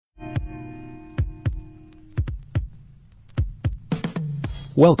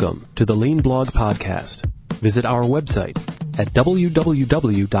Welcome to the Lean Blog Podcast. Visit our website at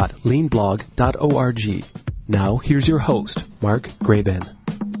www.leanblog.org. Now, here's your host, Mark Graban.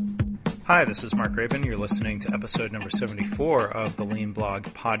 Hi, this is Mark Graban. You're listening to episode number 74 of the Lean Blog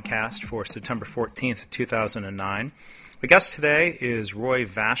Podcast for September 14th, 2009. The guest today is Roy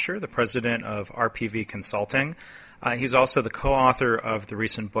Vasher, the president of RPV Consulting. He's also the co-author of the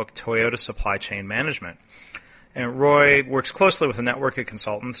recent book, Toyota Supply Chain Management. And Roy works closely with a network of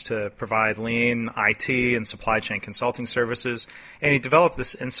consultants to provide lean, IT, and supply chain consulting services. And he developed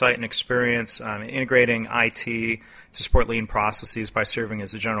this insight and experience integrating IT to support lean processes by serving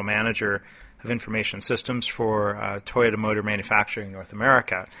as the general manager of information systems for Toyota Motor Manufacturing North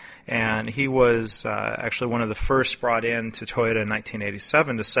America. And he was actually one of the first brought in to Toyota in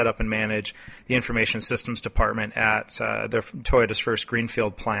 1987 to set up and manage the information systems department at Toyota's first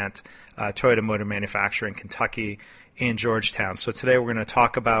greenfield plant, Toyota Motor Manufacturing Kentucky in Georgetown. So today we're going to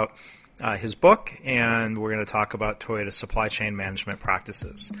talk about his book, and we're going to talk about Toyota supply chain management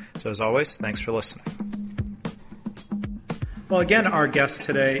practices. So as always, thanks for listening. Well, again, our guest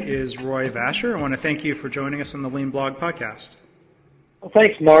today is Roy Vasher. I want to thank you for joining us on the Lean Blog Podcast. Well,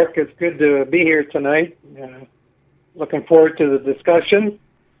 thanks, Mark. It's good to be here tonight. Looking forward to the discussion.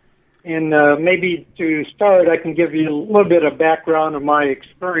 And maybe to start, I can give you a little bit of background of my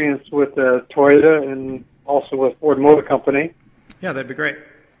experience with Toyota and also with Ford Motor Company. Yeah, that'd be great.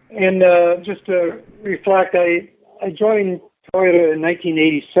 And just to reflect, I joined Toyota in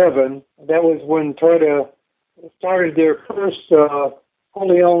 1987. That was when Toyota started their first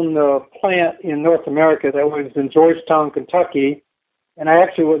wholly owned plant in North America. That was in Georgetown, Kentucky. And I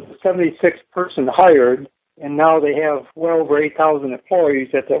actually was the 76th person hired, and now they have well over 8,000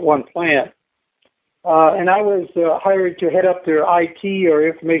 employees at that one plant. And I was hired to head up their IT, or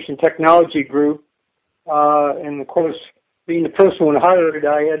information technology group. And of course, being the first one hired,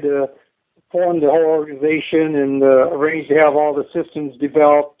 I had to form the whole organization and arrange to have all the systems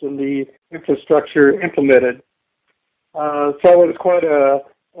developed and the infrastructure implemented. So it was quite a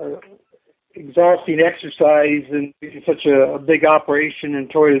exhausting exercise in such a big operation in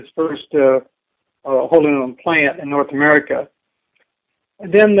Toyota's first wholly owned plant in North America.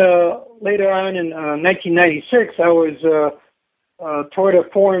 And then later on in 1996, Toyota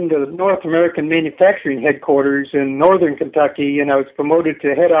formed the North American manufacturing headquarters in northern Kentucky, and I was promoted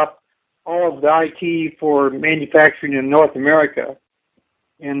to head up all of the IT for manufacturing in North America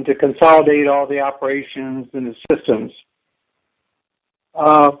and to consolidate all the operations and the systems.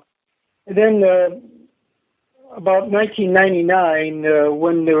 And then about 1999,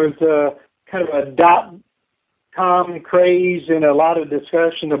 when there was kind of a dot-com craze and a lot of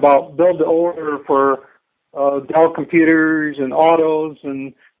discussion about build-to-order for Dell computers and autos,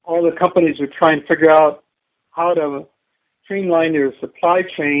 and all the companies were trying to figure out how to streamline their supply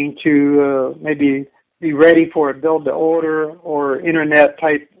chain to maybe be ready for a build-to-order or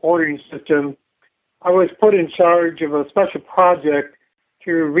internet-type ordering system. I was put in charge of a special project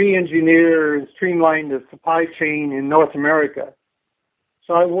to re-engineer and streamline the supply chain in North America.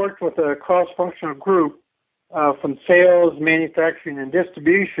 So I worked with a cross-functional group from sales, manufacturing, and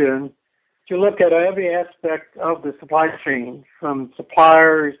distribution to look at every aspect of the supply chain, from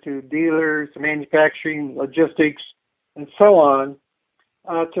suppliers to dealers to manufacturing, logistics, and so on,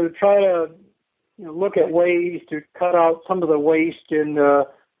 to try to look at ways to cut out some of the waste in the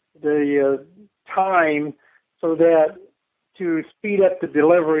time, so that to speed up the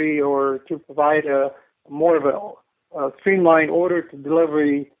delivery or to provide a more of a streamlined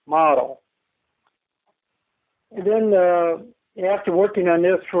order-to-delivery model. And then after working on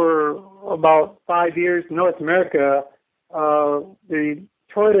this for about 5 years in North America, the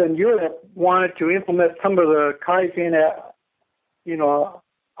Toyota in Europe wanted to implement some of the Kaizen,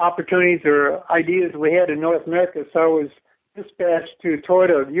 opportunities or ideas we had in North America. So I was dispatched to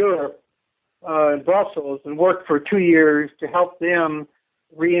Toyota of Europe in Brussels and worked for 2 years to help them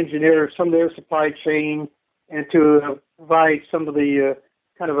re-engineer some of their supply chain and to provide some of the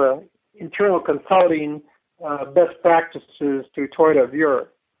kind of internal consulting best practices to Toyota of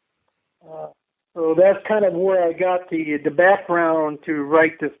Europe. So that's kind of where I got the background to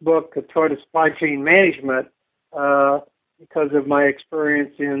write this book, Toyota Supply Chain Management, because of my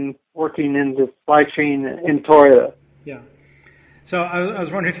experience in working in the supply chain in Toyota. Yeah. So I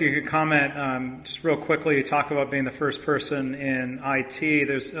was wondering if you could comment just real quickly, talk about being the first person in IT.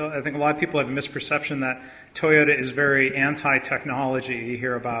 I think a lot of people have a misperception that Toyota is very anti-technology. You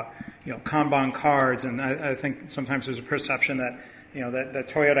hear about Kanban cards, and I think sometimes there's a perception that that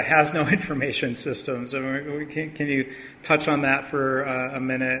Toyota has no information systems. Can you touch on that for a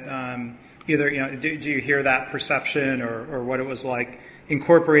minute? Either do you hear that perception, or what it was like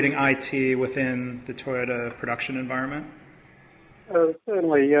incorporating IT within the Toyota production environment?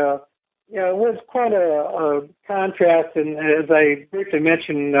 Certainly. Yeah, it was quite a contrast. And as I briefly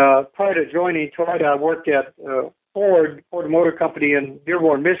mentioned, prior to joining Toyota, I worked at Ford Motor Company in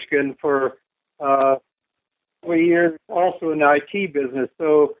Dearborn, Michigan for 3 years, also in the IT business.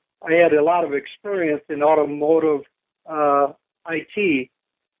 So I had a lot of experience in automotive IT.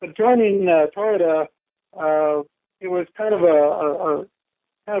 But joining Toyota, it was kind of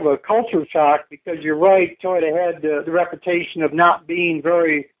a culture shock, because you're right, Toyota had the reputation of not being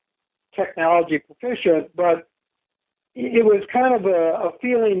very technology proficient, but it was kind of a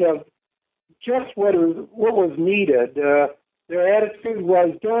feeling of just what was needed. Their attitude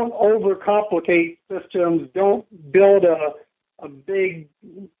was, don't overcomplicate systems, don't build a big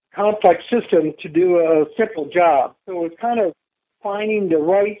complex system to do a simple job. So it's kind of finding the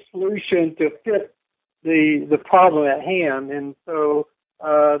right solution to fit the problem at hand. And so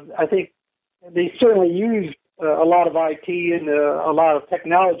I think they certainly use a lot of IT and a lot of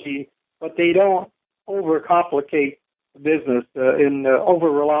technology, but they don't overcomplicate the business and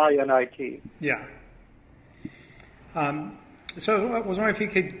over-rely on IT. Yeah. So I was wondering if you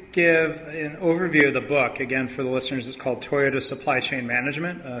could give an overview of the book. Again, for the listeners, it's called Toyota Supply Chain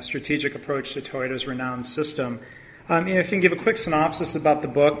Management, a strategic approach to Toyota's renowned system. If you can give a quick synopsis about the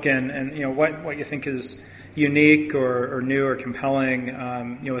book and what you think is unique or new or compelling,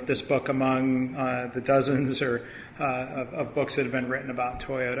 with this book among the dozens of books that have been written about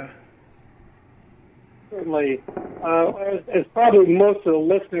Toyota. Certainly. As probably most of the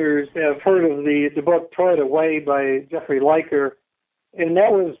listeners have heard of the book Toyota Way by Jeffrey Liker, and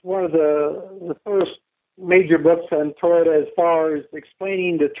that was one of the first major books on Toyota as far as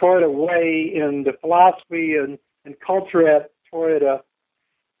explaining the Toyota Way and the philosophy and culture at Toyota.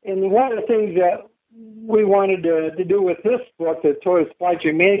 And one of the things that we wanted to do with this book, the Toyota Supply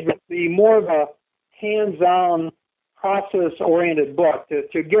Chain Management, be more of a hands-on, process-oriented book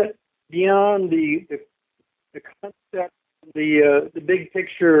to get beyond the concept, the big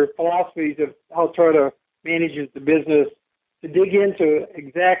picture philosophies of how Toyota manages the business, to dig into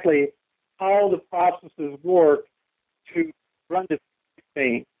exactly how the processes work to run the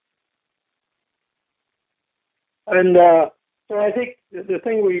chain. And so I think the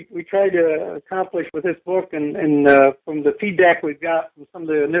thing we tried to accomplish with this book, and from the feedback we've got from some of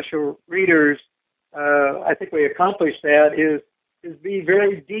the initial readers, I think we accomplished that, is be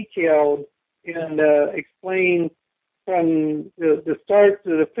very detailed and explain from the start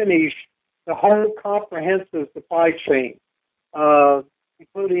to the finish the whole comprehensive supply chain,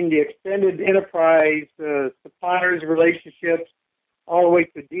 including the extended enterprise, suppliers relationships, all the way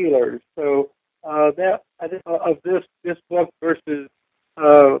to dealers. So that I think of this book versus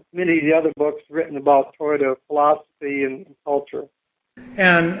many of the other books written about Toyota philosophy and culture.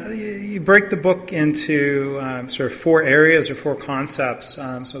 And you break the book into sort of 4 areas or 4 concepts. So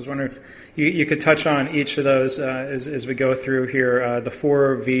I was wondering if you could touch on each of those as we go through here. The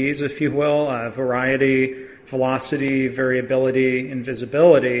 4 V's, if you will: variety, velocity, variability, and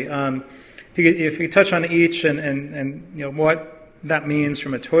visibility. If you could touch on each and what that means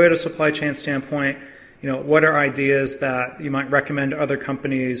from a Toyota supply chain standpoint, what are ideas that you might recommend other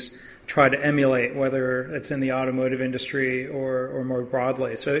companies try to emulate, whether it's in the automotive industry or more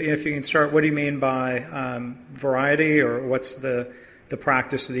broadly. So if you can start, what do you mean by variety, or what's the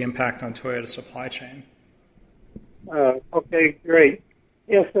practice of the impact on Toyota supply chain? Okay, great.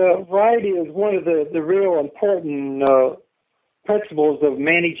 Yes, variety is one of the real important principles of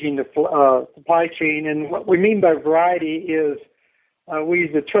managing the supply chain. And what we mean by variety is we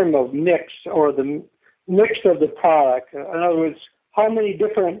use the term of mix, or the mix of the product. In other words, how many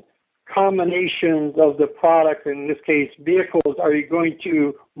different combinations of the product, in this case vehicles, are you going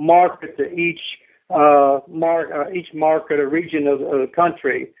to market to each market or region of the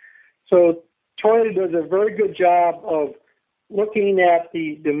country? So Toyota does a very good job of looking at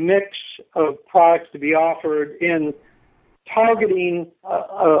the mix of products to be offered in targeting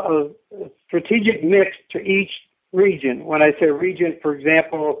a strategic mix to each region. When I say region, for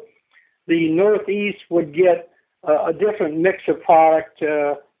example, the Northeast would get a different mix of product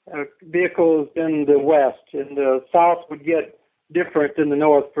vehicles than the West, and the South would get different than the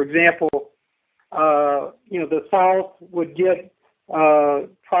North. For example, the South would get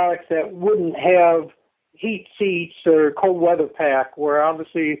products that wouldn't have heat seats or cold weather pack, where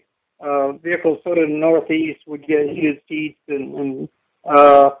obviously vehicles sort of in the Northeast would get heated seats, and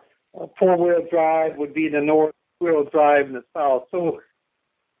four-wheel drive would be the North, wheel drive in the South. So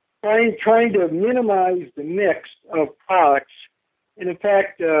trying to minimize the mix of products. And in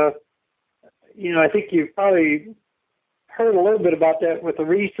fact, I think you've probably heard a little bit about that with the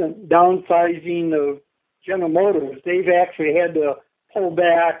recent downsizing of General Motors. They've actually had to pull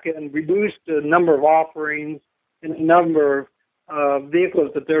back and reduce the number of offerings and the number of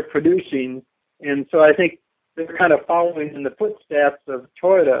vehicles that they're producing. And so I think they're kind of following in the footsteps of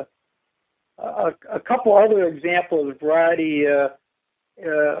Toyota. A couple other examples of variety.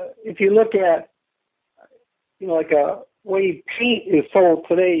 If you look at, like a way paint is sold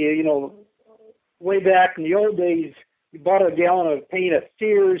today, way back in the old days, you bought a gallon of paint at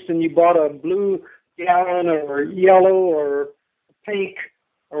Sears and you bought a blue gallon or yellow or pink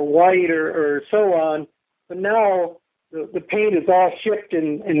or white or so on. But now the paint is all shipped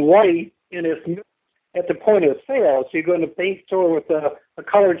in white and it's mixed at the point of sale. So you go in the paint store with a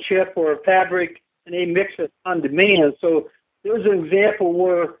colored chip or a fabric and they mix it on demand. So there's an example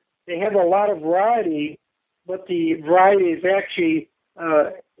where they have a lot of variety, but the variety is actually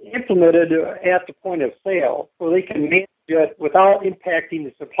implemented at the point of sale. So they can manage it without impacting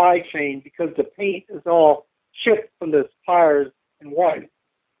the supply chain because the paint is all shipped from the suppliers in white.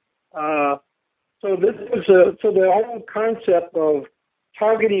 So the whole concept of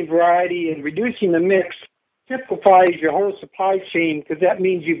targeting variety and reducing the mix simplifies your whole supply chain because that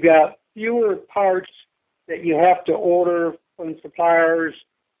means you've got fewer parts that you have to order from suppliers,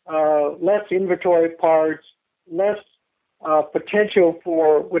 less inventory parts, less potential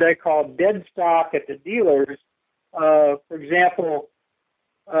for what I call dead stock at the dealers. For example,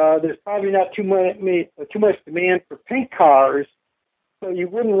 there's probably not too much demand for paint cars, so you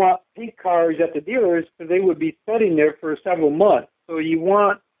wouldn't want paint cars at the dealers because they would be sitting there for several months. So you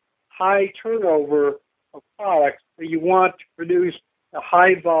want high turnover of products, so you want to produce a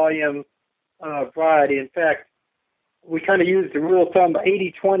high volume variety. In fact, we kind of use the rule of thumb,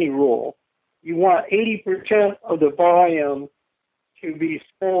 80-20 rule. You want 80% of the volume to be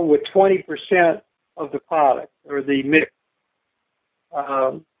sold with 20% of the product or the mix.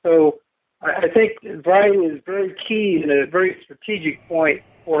 So I think variety is very key and a very strategic point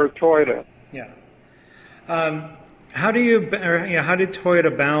for Toyota. Yeah. How did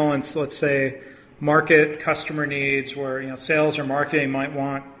Toyota balance, let's say, market customer needs where sales or marketing might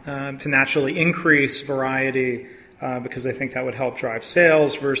want to naturally increase variety because they think that would help drive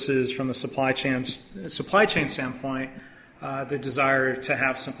sales versus from the supply chain standpoint, the desire to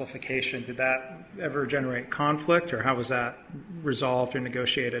have simplification? Did that ever generate conflict, or how was that resolved or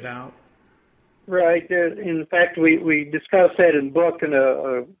negotiated out? Right. In fact, we discussed that in the book in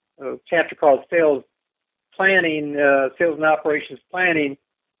a chapter called Sales Planning, Sales and Operations Planning.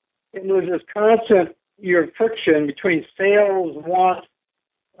 And there's this constant friction between sales wants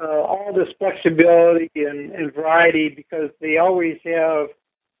all this flexibility and variety because they always have,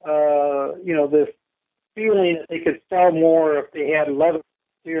 this feeling that they could sell more if they had a leather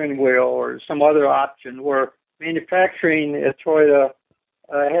steering wheel or some other option, where manufacturing at Toyota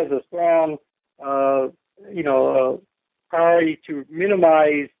has a strong, priority to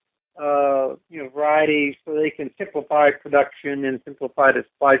minimize, variety so they can simplify production and simplify the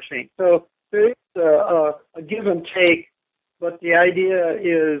supply chain. So there is a give and take, but the idea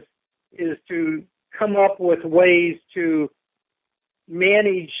is to come up with ways to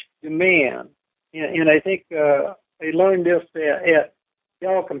manage demand. And I think I learned this at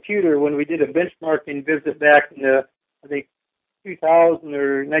Dell Computer when we did a benchmarking visit back in I think 2000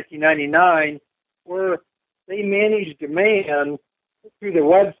 or 1999, where they managed demand through the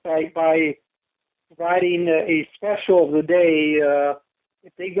website by providing a special of the day.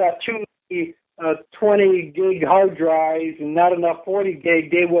 If they got too many 20 gig hard drives and not enough 40 gig,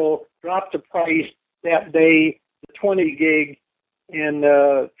 they will drop the price that day to 20 gig and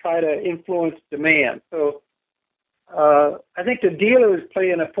try to influence demand. So I think the dealers play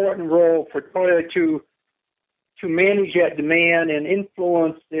an important role for Toyota to manage that demand and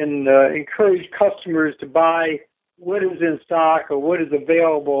influence and encourage customers to buy what is in stock or what is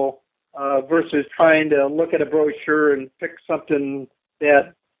available versus trying to look at a brochure and pick something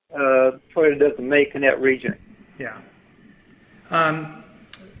that Toyota doesn't make in that region. Yeah.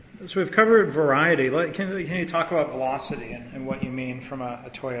 So we've covered variety. Can you talk about velocity and what you mean from a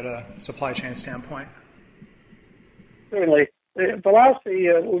Toyota supply chain standpoint? Certainly. Velocity,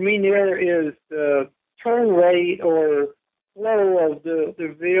 we mean there is the turn rate or flow of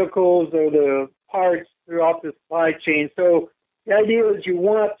the vehicles or the parts throughout the supply chain. So the idea is you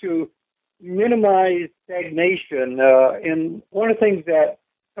want to minimize stagnation. And one of the things that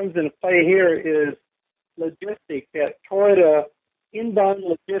comes into play here is logistics. At Toyota, inbound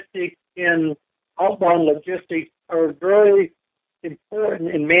logistics and outbound logistics are very important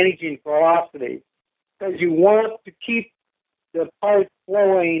in managing velocity because you want to keep the parts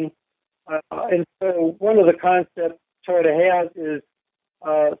flowing. And so one of the concepts Toyota has is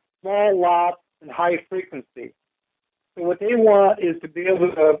small lots and high frequency. So what they want is to be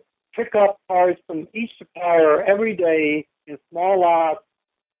able to pick up parts from each supplier every day in small lots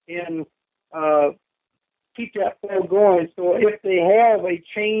and keep that flow going. So if they have a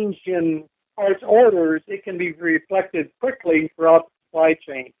change in parts orders, it can be reflected quickly throughout the supply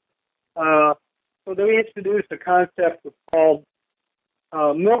chain. So they introduced a concept called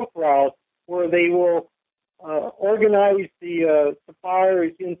milk routes, where they will organize the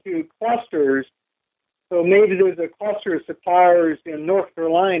suppliers into clusters. So maybe there's a cluster of suppliers in North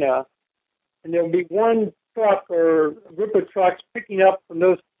Carolina, and there'll be one truck or a group of trucks picking up from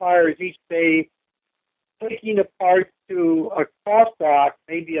those suppliers each day, taking the parts to a cross dock,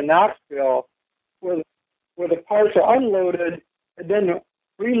 maybe in Knoxville, where the parts are unloaded and then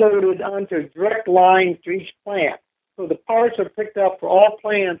reloaded onto direct lines to each plant. So the parts are picked up for all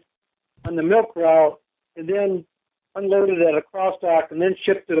plants on the milk route and then unloaded at a cross dock and then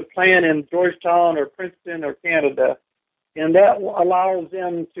shipped to the plant in Georgetown or Princeton or Canada. And that allows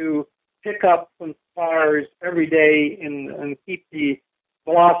them to pick up some suppliers every day and keep the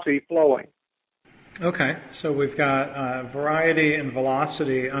velocity flowing. Okay, so we've got variety and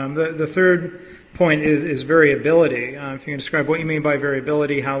velocity. The third point is variability. If you can describe what you mean by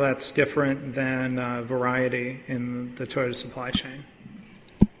variability, how that's different than variety in the Toyota supply chain.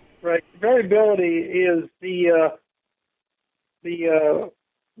 Right. Variability is the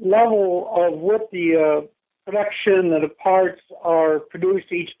level of what the production of the parts are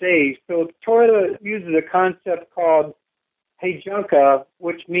produced each day. So Toyota uses a concept called heijunka,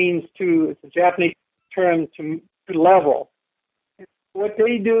 which means it's a Japanese term to level. What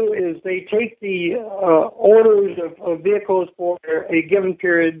they do is they take the orders of vehicles for a given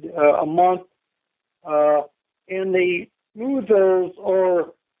period, a month, and they move those,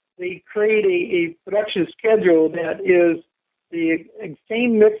 or they create a production schedule that is the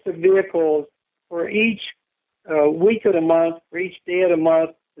same mix of vehicles for each week of the month, for each day of the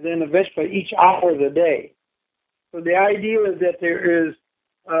month, and then eventually each hour of the day. So the idea is that there is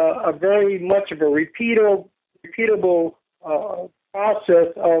a very much of a repeatable process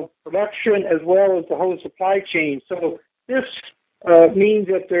of production as well as the whole supply chain. So this means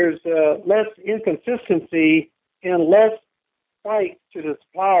that there's less inconsistency and less spike to the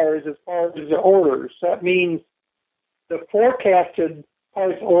suppliers as far as the orders. That means the forecasted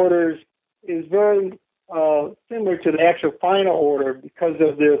parts orders is very similar to the actual final order because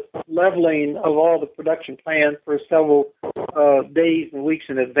of the leveling of all the production plans for several days and weeks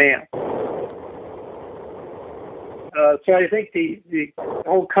in advance. So I think the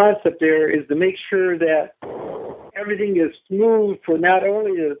whole concept there is to make sure that everything is smooth for not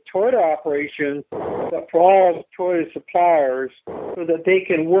only the Toyota operation, but for all Toyota suppliers so that they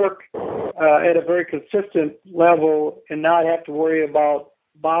can work at a very consistent level and not have to worry about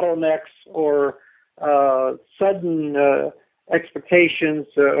bottlenecks or sudden expectations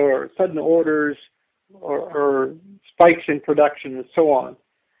or sudden orders or spikes in production and so on.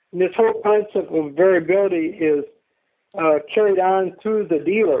 And this whole concept of variability is carried on through the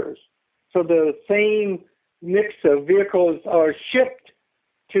dealers. So the same mix of vehicles are shipped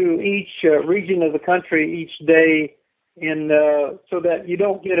to each region of the country each day, and so that you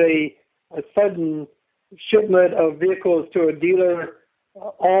don't get a sudden shipment of vehicles to a dealer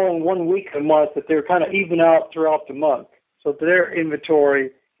all in 1 week a month, that they're kind of even out throughout the month. So their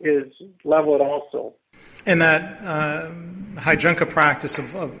inventory is leveled also. And that heijunka practice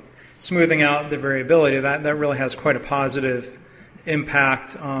of smoothing out the variability, that really has quite a positive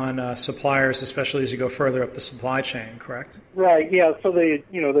impact on suppliers, especially as you go further up the supply chain, correct? Right, yeah. So the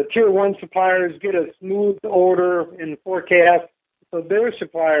tier one suppliers get a smooth order and forecast. So their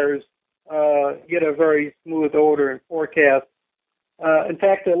suppliers get a very smooth order and forecast. In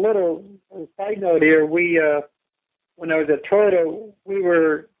fact, a little side note here, when I was at Toyota, we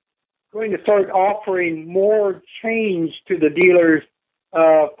were going to start offering more change to the dealers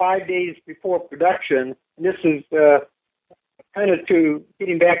 5 days before production. And this is kind of to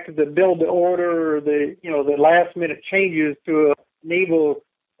getting back to the build to order, or the last minute changes to enable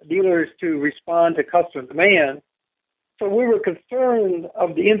dealers to respond to customer demand. So we were concerned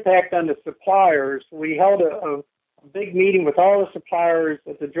of the impact on the suppliers. We held a big meeting with all the suppliers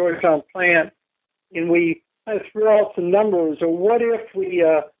at the Georgetown plant, and we kind of threw out some numbers. Or what if we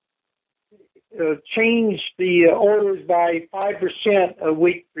change the orders by 5% a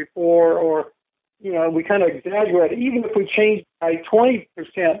week before, or we kind of exaggerated. Even if we changed by 20%,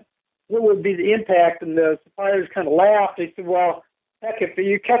 what would be the impact? And the suppliers kind of laughed. They said, well, heck, if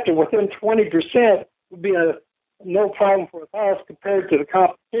you kept it within 20%, it would be no problem for us compared to the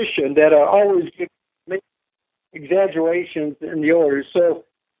competition that always get exaggerations in the orders. So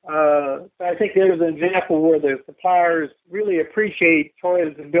I think there's an example where the suppliers really appreciate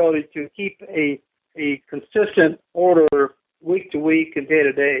Toyota's ability to keep a consistent order week to week and day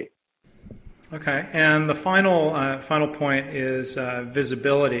to day. Okay, and the final point is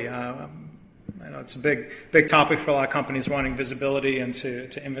visibility. I know it's a big topic for a lot of companies, wanting visibility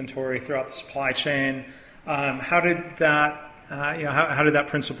into inventory throughout the supply chain. How did that how did that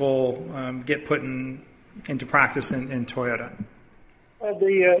principle get put into practice in Toyota? Well,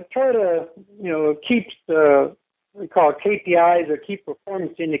 the Toyota keeps we call it KPIs, or key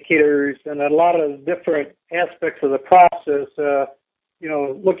performance indicators, and a lot of different aspects of the process.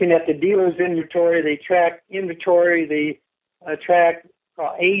 Looking at the dealer's inventory, they track inventory, they track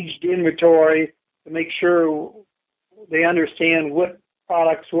aged inventory to make sure they understand what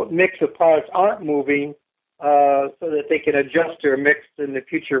mix of products aren't moving, so that they can adjust their mix in the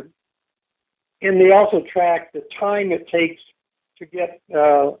future. And they also track the time it takes to get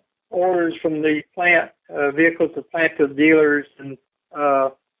orders from the plant, vehicles to plant to the dealers, and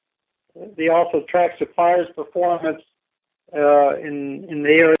they also track suppliers' performance in the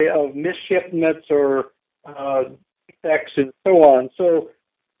area of misshipments or defects and so on. So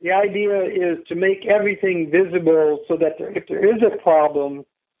the idea is to make everything visible so that if there is a problem,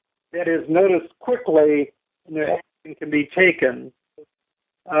 that is noticed quickly and the action can be taken.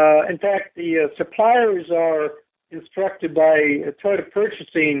 In fact, the suppliers are instructed by Toyota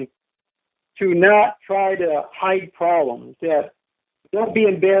purchasing to not try to hide problems. That don't be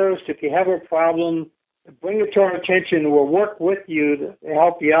embarrassed if you have a problem. Bring it to our attention. We'll work with you to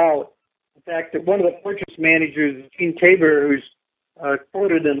help you out. In fact, one of the purchase managers, Gene Tabor, who's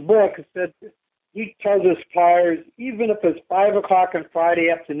quoted in the book, said he tells his suppliers, even if it's 5 o'clock on Friday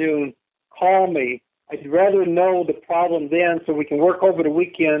afternoon, call me. I'd rather know the problem then so we can work over the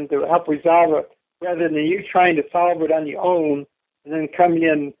weekend to help resolve it, rather than you trying to solve it on your own and then coming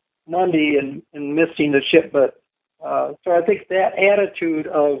in Monday and missing the shipment. So I think that attitude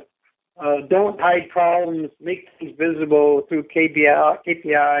of don't hide problems, make things visible through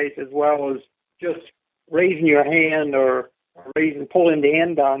KPIs, as well as just raising your hand or pulling the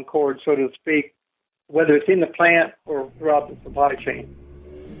hand-on cord, so to speak, whether it's in the plant or throughout the supply chain.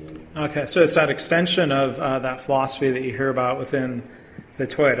 Okay, so it's that extension of that philosophy that you hear about within the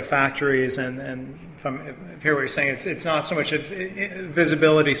Toyota factories, and if I hear what you're saying, it's not so much of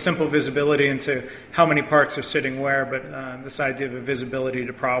visibility, simple visibility into how many parts are sitting where, but this idea of a visibility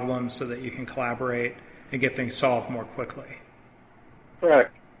to problems so that you can collaborate and get things solved more quickly.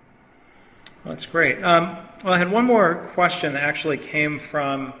 Correct. Well, that's great. Well, I had one more question that actually came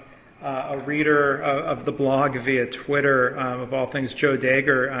from a reader of the blog via Twitter, of all things. Joe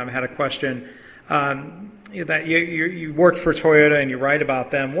Dager had a question. That you worked for Toyota and you write about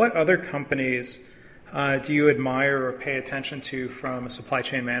them. What other companies do you admire or pay attention to from a supply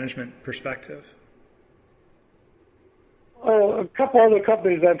chain management perspective? Well, a couple other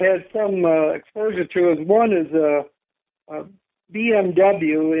companies I've had some exposure to is one is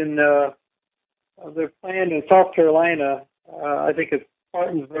BMW in their plant in South Carolina. I think it's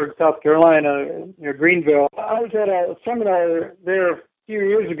Spartanburg, South Carolina, near Greenville. I was at a seminar there a few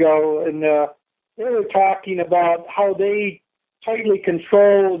years ago, and they were talking about how they tightly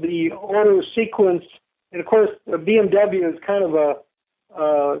control the order sequence. And of course, BMW is kind of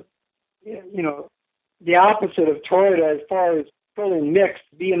the opposite of Toyota as far as controlling mix.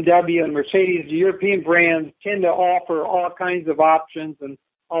 BMW and Mercedes, the European brands, tend to offer all kinds of options and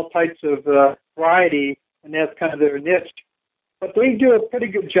all types of variety, and that's kind of their niche. But they do a pretty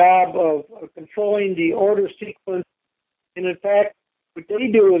good job of controlling the order sequence. And in fact, what they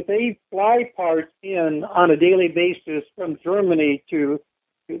do is they fly parts in on a daily basis from Germany to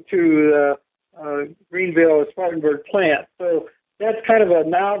Greenville or Spartanburg plant. So that's kind of a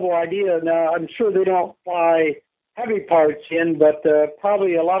novel idea. Now, I'm sure they don't fly heavy parts in, but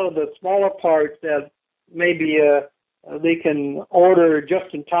probably a lot of the smaller parts that maybe they can order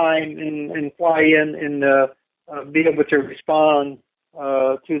just in time and fly in and be able to respond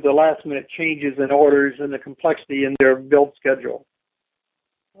to the last-minute changes in orders and the complexity in their build schedule.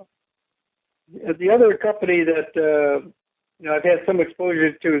 The other company that I've had some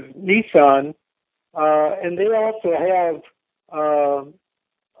exposure to is Nissan, and they also have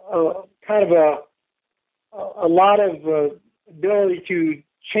kind of a lot of ability to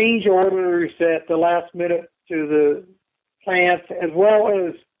change orders at the last minute to the plants, as well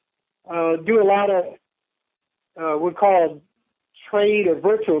as do a lot of we call trade or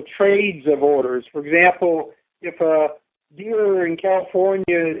virtual trades of orders. For example, if a dealer in California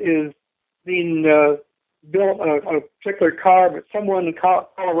is being built a particular car, but someone in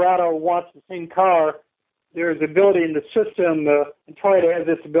Colorado wants the same car, there's ability in the system, and Toyota has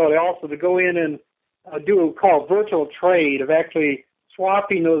this ability also to go in and do what we call virtual trade, of actually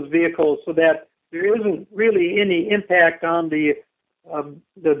swapping those vehicles so that there isn't really any impact on the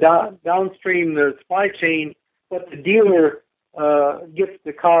downstream the supply chain, but the dealer gets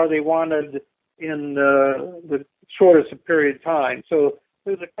the car they wanted in the shortest period of time. So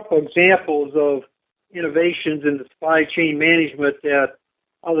there's a couple examples of innovations in the supply chain management that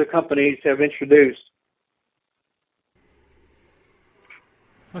other companies have introduced.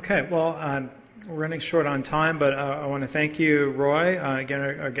 Okay, well, we're running short on time, but I want to thank you, Roy. Again,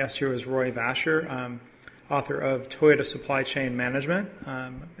 our guest here was Roy Vasher, author of Toyota Supply Chain Management.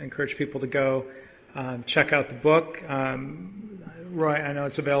 I encourage people to go check out the book. Roy, I know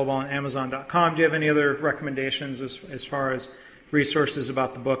it's available on Amazon.com. Do you have any other recommendations as far as resources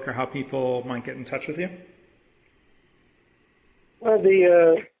about the book or how people might get in touch with you? Well,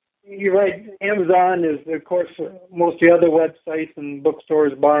 you're right. Amazon is, of course, most of the other websites and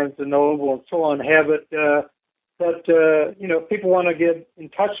bookstores, Barnes and Noble and so on have it. But if people want to get in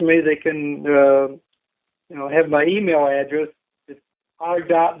touch with me, they can, have my email address. It's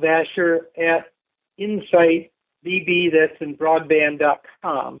r.vasher@insightbb, that's in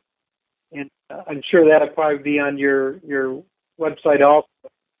broadband.com. And I'm sure that'll probably be on your website also.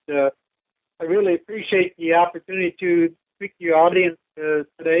 I really appreciate the opportunity to speak to your audience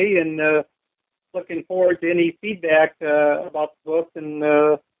today, and looking forward to any feedback about the book and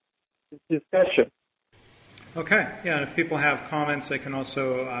this discussion. Okay, yeah, and if people have comments, they can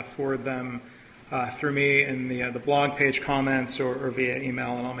also forward them through me in the blog page comments or via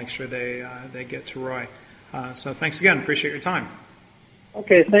email, and I'll make sure they get to Roy. So thanks again. Appreciate your time.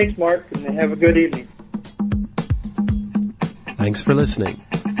 Okay, thanks, Mark, and have a good evening. Thanks for listening.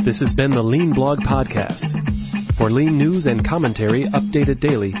 This has been the Lean Blog Podcast. For Lean news and commentary updated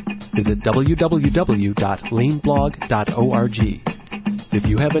daily, visit www.leanblog.org. If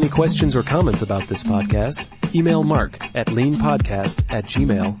you have any questions or comments about this podcast, email Mark at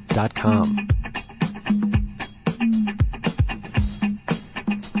leanpodcast@gmail.com.